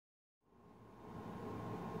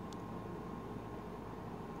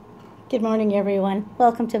Good morning, everyone.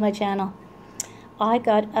 Welcome to my channel. I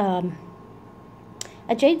got a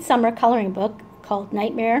Jade summer coloring book called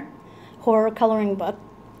Nightmare Horror Coloring Book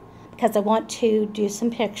because I want to do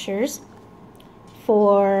some pictures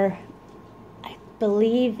for, I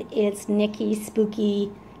believe it's Nikki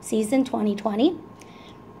Spooky Season 2020.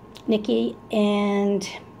 Nikki and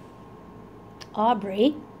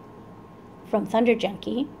Aubrey from Thunder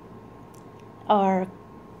Junkie are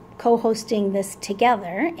co-hosting this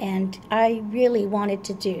together, and I really wanted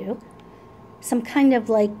to do some kind of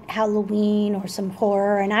like Halloween or some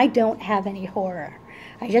horror, and I don't have any horror.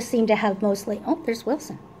 I just seem to have mostly, oh, there's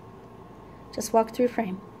Wilson. Just walked through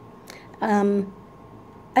frame.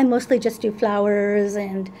 I mostly just do flowers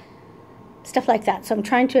and stuff like that, so I'm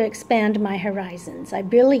trying to expand my horizons. I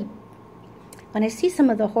really, when I see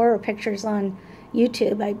some of the horror pictures on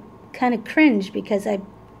YouTube, I kind of cringe because I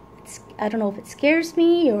don't know if it scares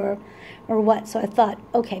me or what. So I thought,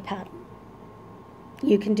 okay, Pat,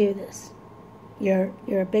 you can do this. You're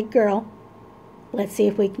a big girl. Let's see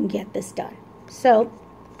if we can get this done. So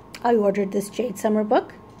I ordered this Jade summer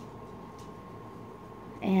book,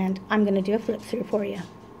 and I'm going to do a flip through for you.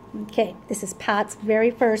 Okay, this is Pat's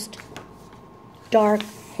very first dark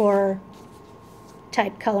horror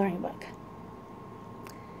type coloring book.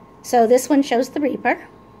 So this one shows the Reaper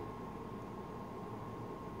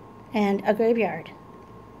and a graveyard.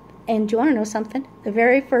 And do you want to know something? The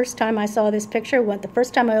very first time I saw this picture, the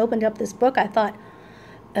first time I opened up this book, I thought,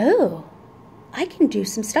 oh, I can do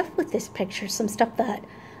some stuff with this picture, some stuff that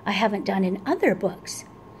I haven't done in other books.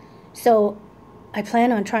 So I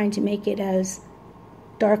plan on trying to make it as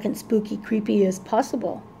dark and spooky, creepy as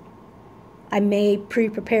possible. I may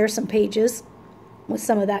pre-prepare some pages with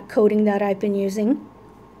some of that coding that I've been using.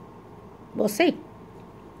 We'll see.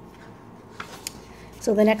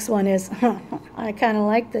 So the next one is, I kind of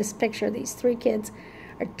like this picture. These three kids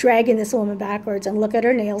are dragging this woman backwards, and look at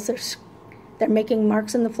her nails. They're making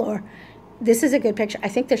marks in the floor. This is a good picture. I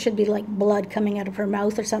think there should be like blood coming out of her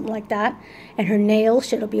mouth or something like that. And her nails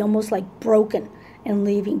should be almost like broken and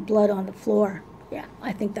leaving blood on the floor. Yeah,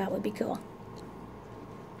 I think that would be cool.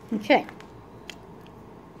 Okay.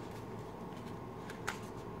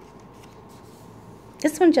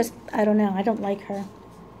 This one just, I don't know. I don't like her.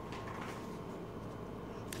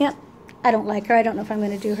 Yep, I don't like her. I don't know if I'm going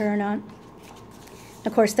to do her or not.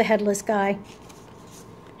 Of course, the headless guy.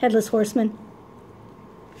 Headless horseman.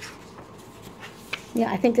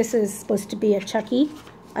 Yeah, I think this is supposed to be a Chucky.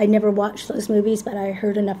 I never watched those movies, but I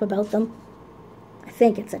heard enough about them. I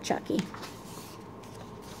think it's a Chucky.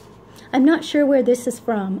 I'm not sure where this is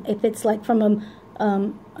from. If it's like from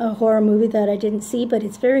a horror movie that I didn't see, but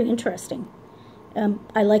it's very interesting.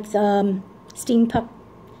 I like the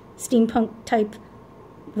steampunk type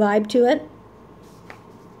vibe to it.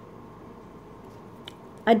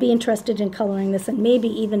 I'd be interested in coloring this, and maybe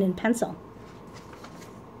even in pencil.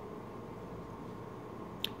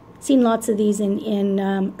 Seen lots of these in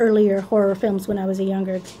earlier horror films when I was a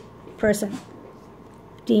younger person.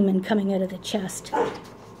 Demon coming out of the chest.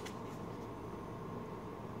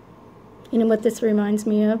 You know what this reminds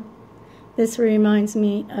me of? This reminds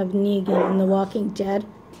me of Negan in The Walking Dead.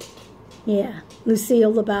 Yeah,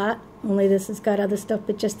 Lucille the Bat. Only this has got other stuff,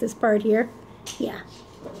 but just this part here. Yeah.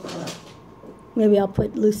 Maybe I'll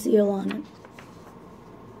put Lucille on it.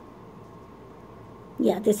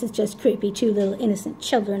 Yeah, this is just creepy. Two little innocent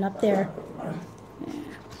children up there.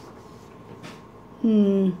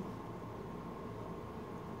 Yeah.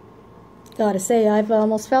 Gotta say, I've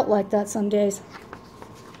almost felt like that some days.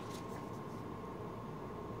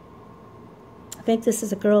 I think this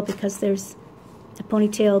is a girl because there's a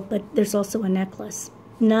ponytail, but there's also a necklace.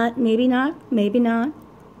 Maybe not. Maybe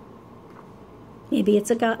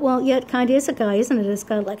it's a guy. Well, yeah, it kind of is a guy, isn't it? It's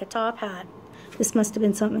got like a top hat. This must have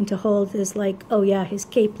been something to hold his, like, oh yeah, his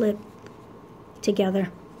capelet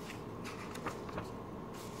together.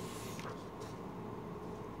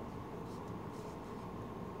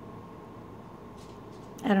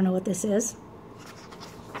 I don't know what this is.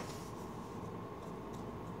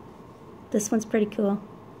 This one's pretty cool.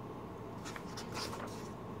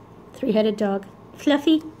 Three-headed dog.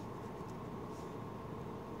 Fluffy.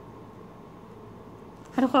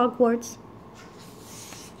 Out of Hogwarts.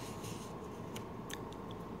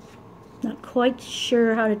 Not quite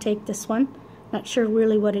sure how to take this one. Not sure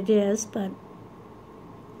really what it is, but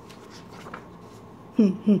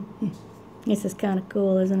this is kind of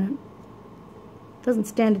cool, isn't it? Doesn't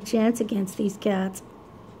stand a chance against these cats.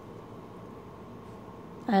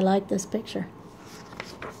 I like this picture.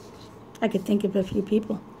 I could think of a few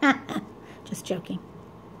people. Just joking.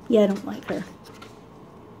 Yeah, I don't like her.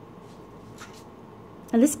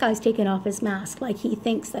 And this guy's taking off his mask like he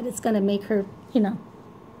thinks that it's going to make her, you know,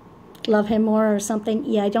 love him more or something.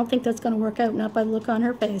 Yeah, I don't think that's going to work out, not by the look on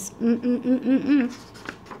her face.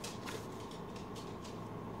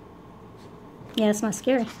 Yeah, it's not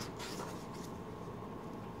scary.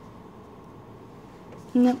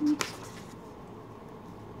 No.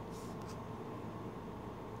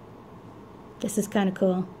 This is kind of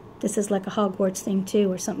cool. This is like a Hogwarts thing too,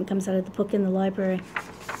 where something comes out of the book in the library.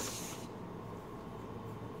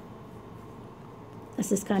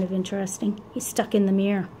 This is kind of interesting. He's stuck in the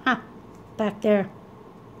mirror. Ha! Back there.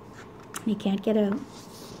 He can't get out.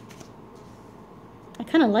 I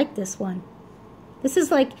kind of like this one. This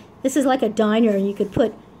is like a diner, and you could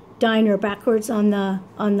put diner backwards on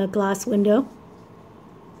the glass window.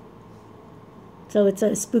 So it's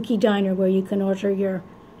a spooky diner where you can order your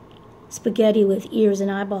spaghetti with ears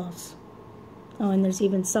and eyeballs. Oh, and there's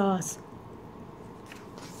even sauce.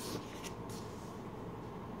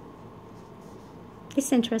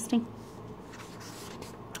 It's interesting.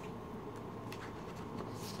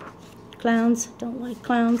 Clowns. Don't like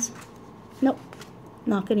clowns. Nope.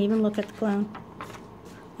 Not going to even look at the clown.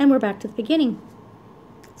 And we're back to the beginning.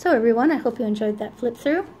 So everyone, I hope you enjoyed that flip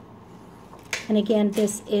through. And again,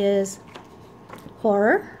 this is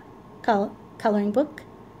Horror Coloring Book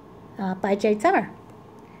by Jade.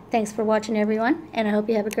 Thanks for watching, everyone, and I hope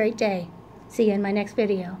you have a great day. See you in my next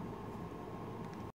video.